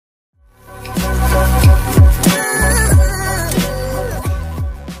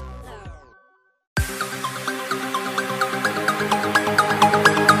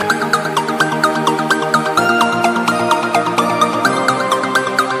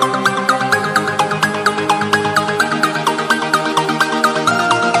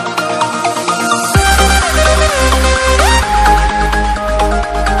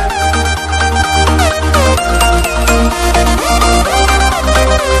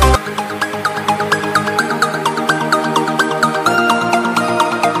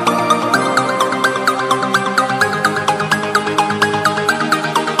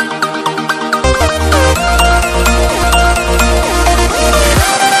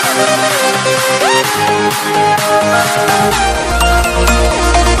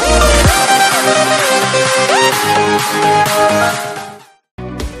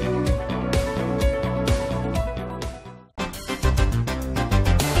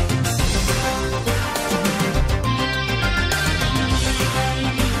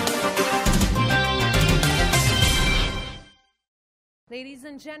Ladies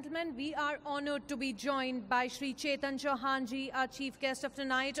and gentlemen, we are honored to be joined by Shri Chetan Chauhan ji, our chief guest of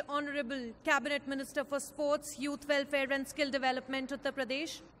tonight, Honorable Cabinet Minister for Sports, Youth Welfare and Skill Development, Uttar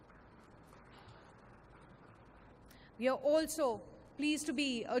Pradesh. We are also pleased to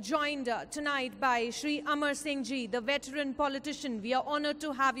be joined tonight by Shri Amar Singh ji, the veteran politician. We are honored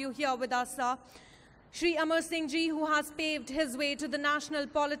to have you here with us, sir. Shri Amar Singh ji, who has paved his way to the national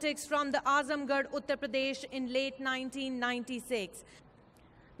politics from the Azamgarh, Uttar Pradesh in late 1996.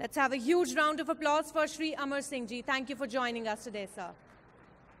 Let's have a huge round of applause for Shri Amar Singh ji. Thank you for joining us today, sir.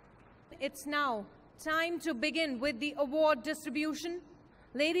 It's now time to begin with the award distribution.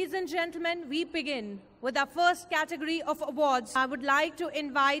 Ladies and gentlemen, we begin with our first category of awards. I would like to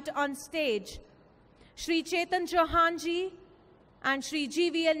invite on stage Shri Chetan Chauhan ji and Shri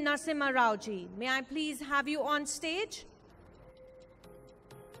GVL Narasimha Rao ji. May I please have you on stage?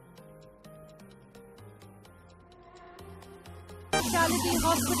 Specialty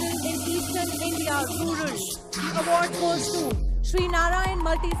Hospital in Eastern India, Rural. The award goes to Shri Narayan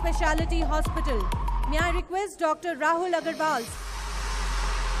Multi-Speciality Hospital. May I request Dr. Rahul Agarwal.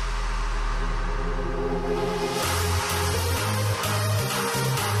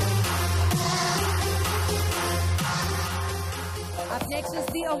 Up next is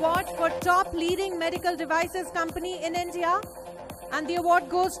the award for top leading medical devices company in India, and the award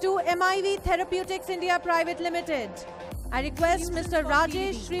goes to MIV Therapeutics India Private Limited. I request Mr.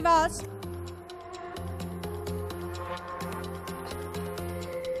 Rajesh Srivas.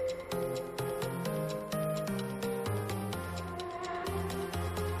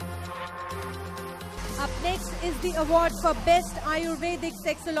 Up next is the award for Best Ayurvedic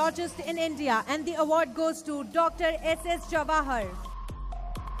Sexologist in India, and the award goes to Dr. S.S. Jawahar.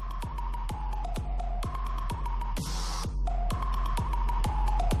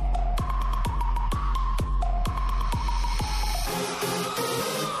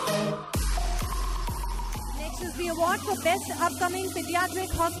 Next is the award for Best Upcoming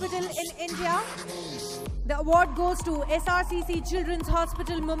Pediatric Hospital in India. The award goes to SRCC Children's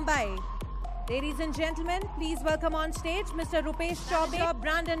Hospital, Mumbai. Ladies and gentlemen, please welcome on stage Mr. Rupesh Chaubey,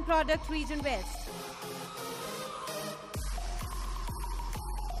 Brand and Product Region West.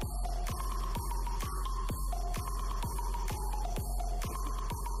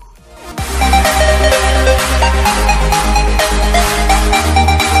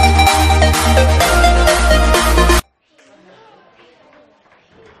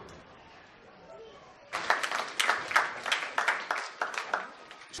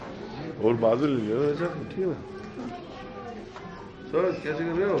 और बाजू ले लो ऐसा ठीक है सर कैसे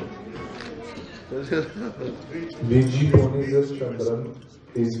कर रहे हो VG Ponius Chandran,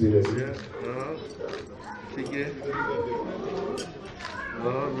 please be ready. हाँ ठीक है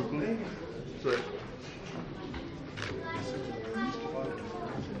हाँ बिल्कुल सर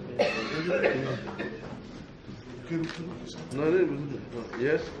नहीं बिल्कुल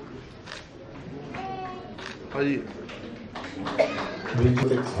यस हाँ जी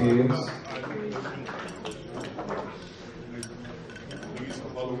Visual experience.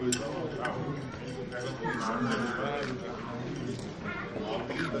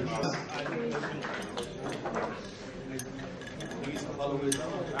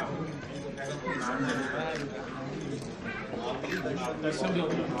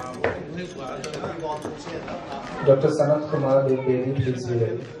 Dr. Sanat Kumar Devbedi, please be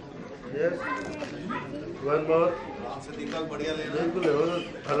ready. Yes. One more. बढ़िया ले बिल्कुल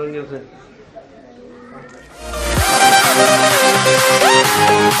हरंगे से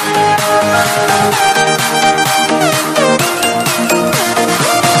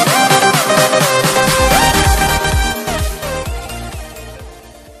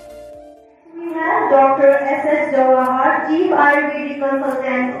Dr. S.S. Jawahar, Chief Ayurvedic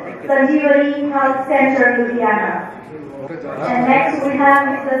Consultant, Sanjeevani Health Center, Ludhiana. And next we have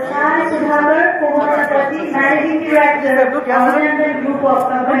Mr. Sai Sudhakar, Kumarapati, Managing Director of Abhinandan Group of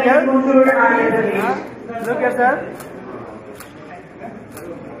Companies, Guntur, Andhra Pradesh. Look at sir.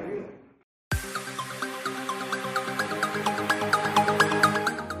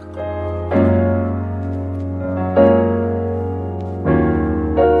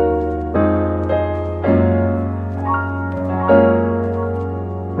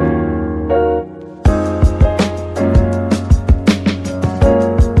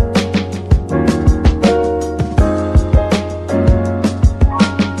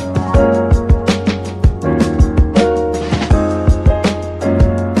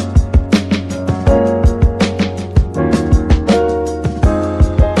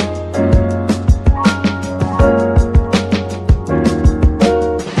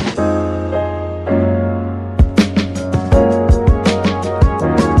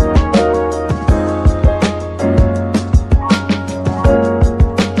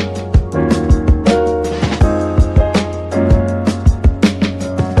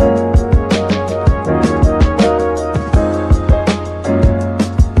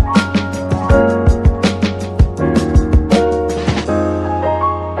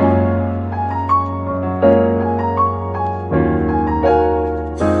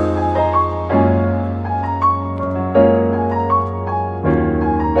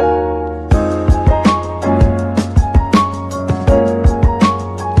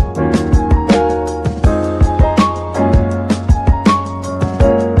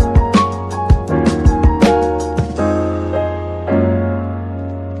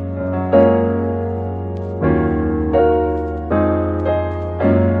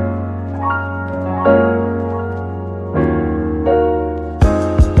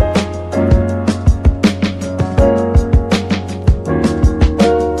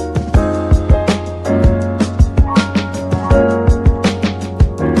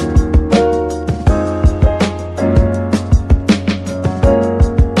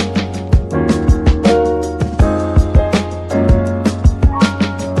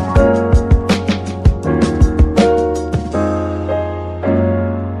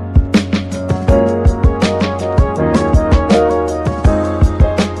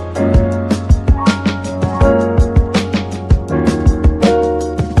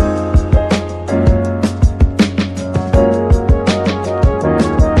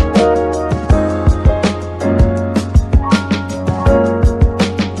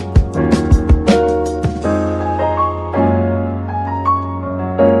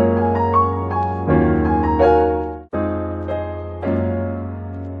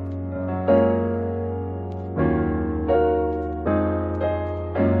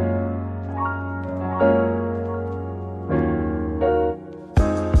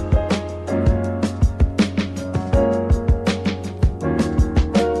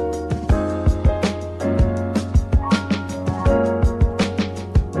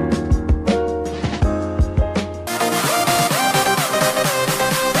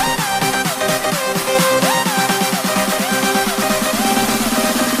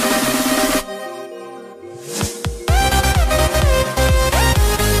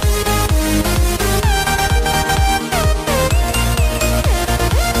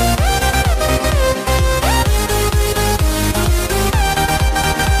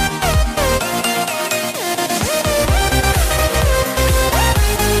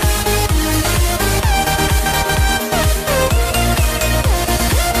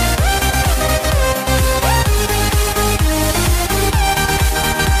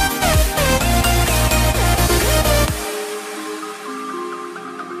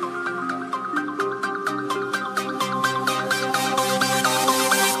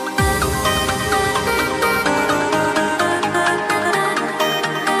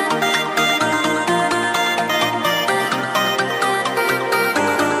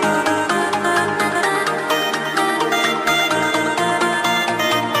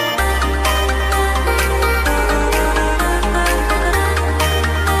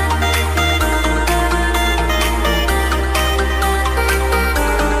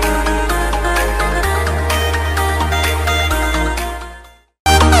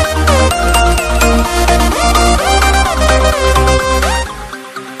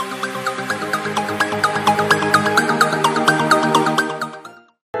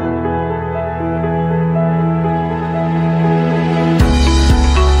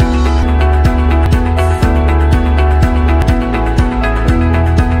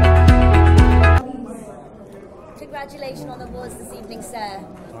 congratulations on the awards this evening, sir.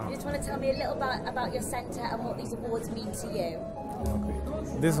 You just want to tell me a little bit about your centre and what these awards mean to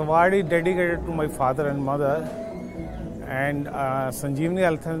you? This award is dedicated to my father and mother. And Sanjeevani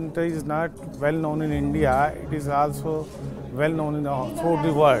Health Center is not well known in India. It is also well known throughout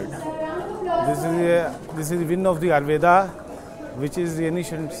the world. This is win of the Ayurveda, which is the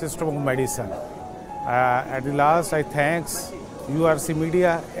ancient system of medicine. At the last, I thanks URC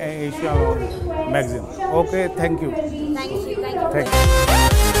Media and Asia Magazine. Okay, thank you. Thank you.